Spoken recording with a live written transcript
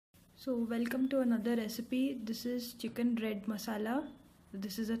So welcome to another recipe. This is chicken red masala.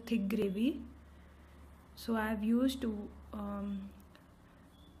 This is a thick gravy. So I have used 1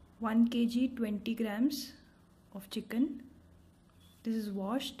 kg 20 grams of chicken. This is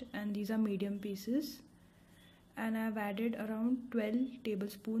washed and these are medium pieces. And I have added around 12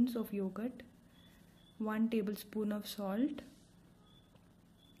 tablespoons of yogurt, 1 tablespoon of salt,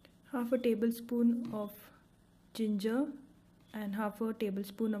 half a tablespoon of ginger, and half a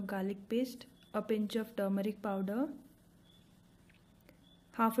tablespoon of garlic paste, a pinch of turmeric powder,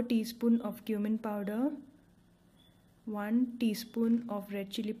 half a teaspoon of cumin powder, 1 teaspoon of red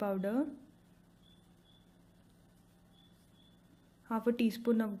chili powder, half a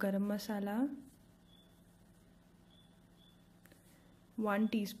teaspoon of garam masala, 1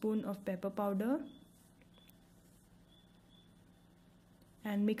 teaspoon of pepper powder,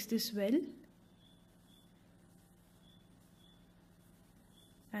 and mix this well.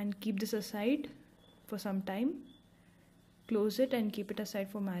 And keep this aside for some time. Close it and keep it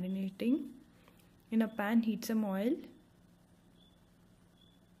aside for marinating. In a pan, heat some oil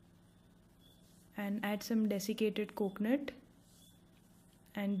and add some desiccated coconut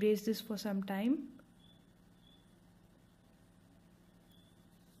and braise this for some time.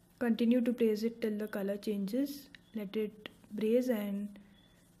 Continue to braise it till the color changes. Let it braise and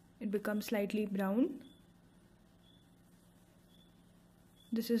it becomes slightly brown.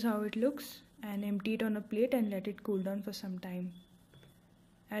 This is how it looks, and empty it on a plate and let it cool down for some time.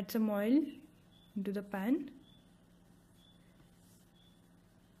 Add some oil into the pan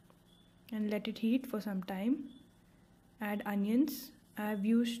and let it heat for some time. Add onions. I have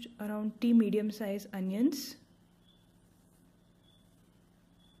used around 3 medium-sized onions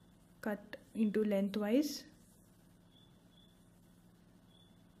cut into lengthwise.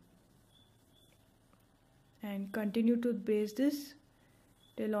 And continue to braise this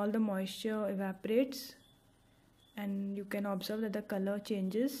till all the moisture evaporates and you can observe that the color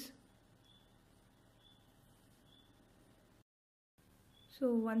changes.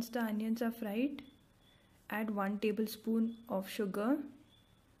 So once the onions are fried, add 1 tablespoon of sugar.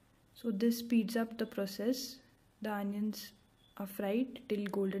 So this speeds up the process. The onions are fried till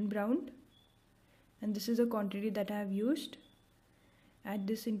golden brown, and this is the quantity that I have used. Add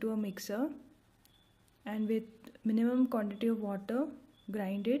this into a mixer and with minimum quantity of water,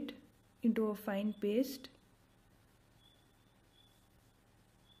 grind it into a fine paste.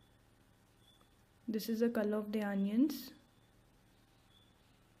 This is the color of the onions.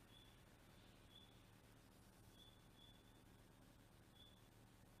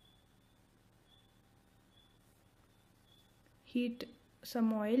 Heat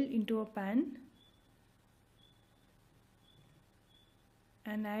some oil into a pan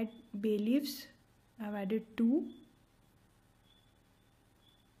and add bay leaves. I have added 2.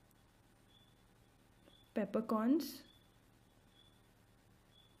 Peppercorns,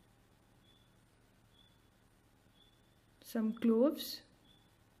 some cloves,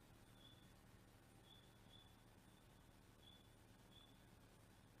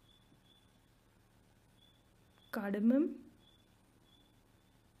 cardamom,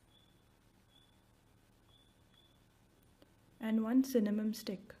 and 1 cinnamon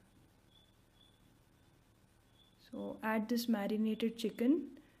stick. So add this marinated chicken.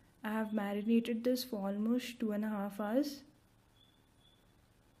 I have marinated this for almost 2.5 hours.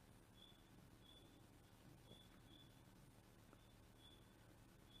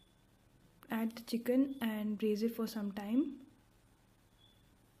 Add the chicken and braise it for some time,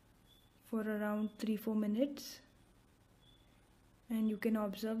 for around 3-4 minutes, and you can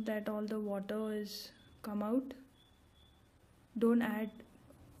observe that all the water is come out. Don't add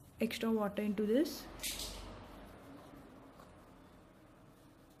extra water into this.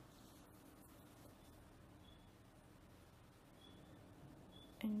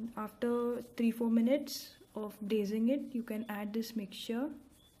 And after 3-4 minutes of braising it, you can add this mixture,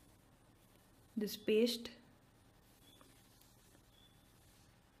 this paste,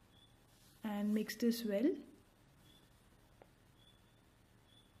 and mix this well.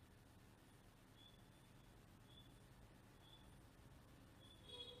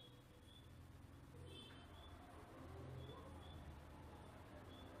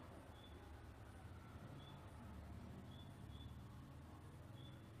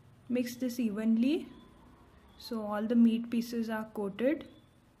 Mix this evenly so all the meat pieces are coated,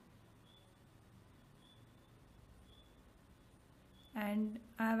 and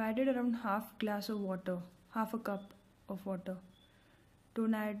I have added around half glass of water, half a cup of water.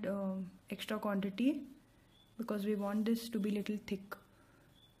 Don't add extra quantity because we want this to be little thick.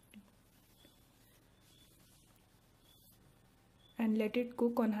 and let it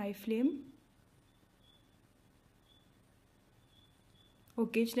cook on high flame.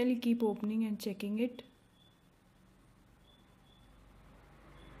 Occasionally keep opening and checking it.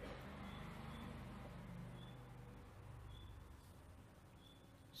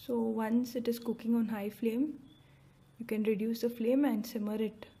 So once it is cooking on high flame, you can reduce the flame and simmer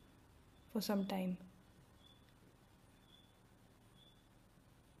it for some time.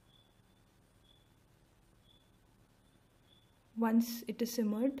 Once it is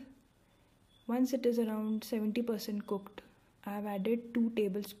simmered, once it is around 70% cooked, I have added 2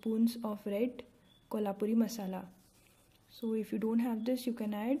 tablespoons of red Kolhapuri masala. So if you don't have this, you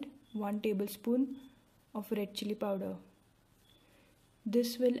can add 1 tablespoon of red chili powder.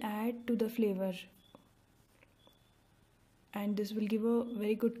 This will add to the flavor and this will give a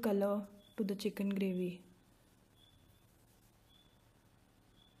very good color to the chicken gravy.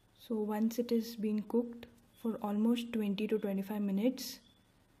 So once it is been cooked for almost 20 to 25 minutes,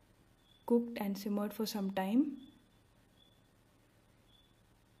 cooked and simmered for some time,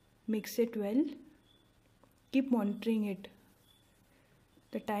 mix it well, keep monitoring it.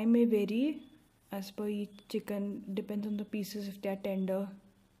 The time may vary as per each chicken, depends on the pieces if they are tender.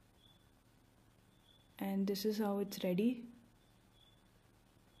 And this is how it's ready.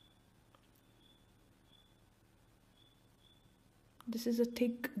 This is a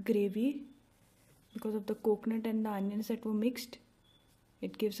thick gravy because of the coconut and the onions that were mixed.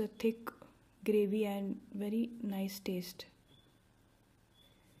 It gives a thick gravy and very nice taste.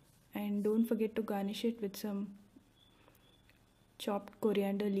 And don't forget to garnish it with some chopped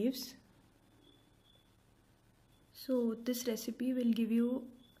coriander leaves. So this recipe will give you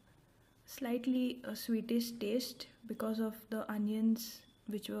slightly a sweetish taste because of the onions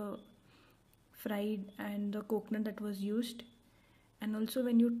which were fried and the coconut that was used. And also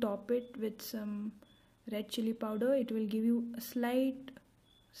when you top it with some red chili powder, it will give you a slight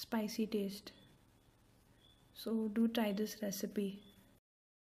spicy taste. So do try this recipe.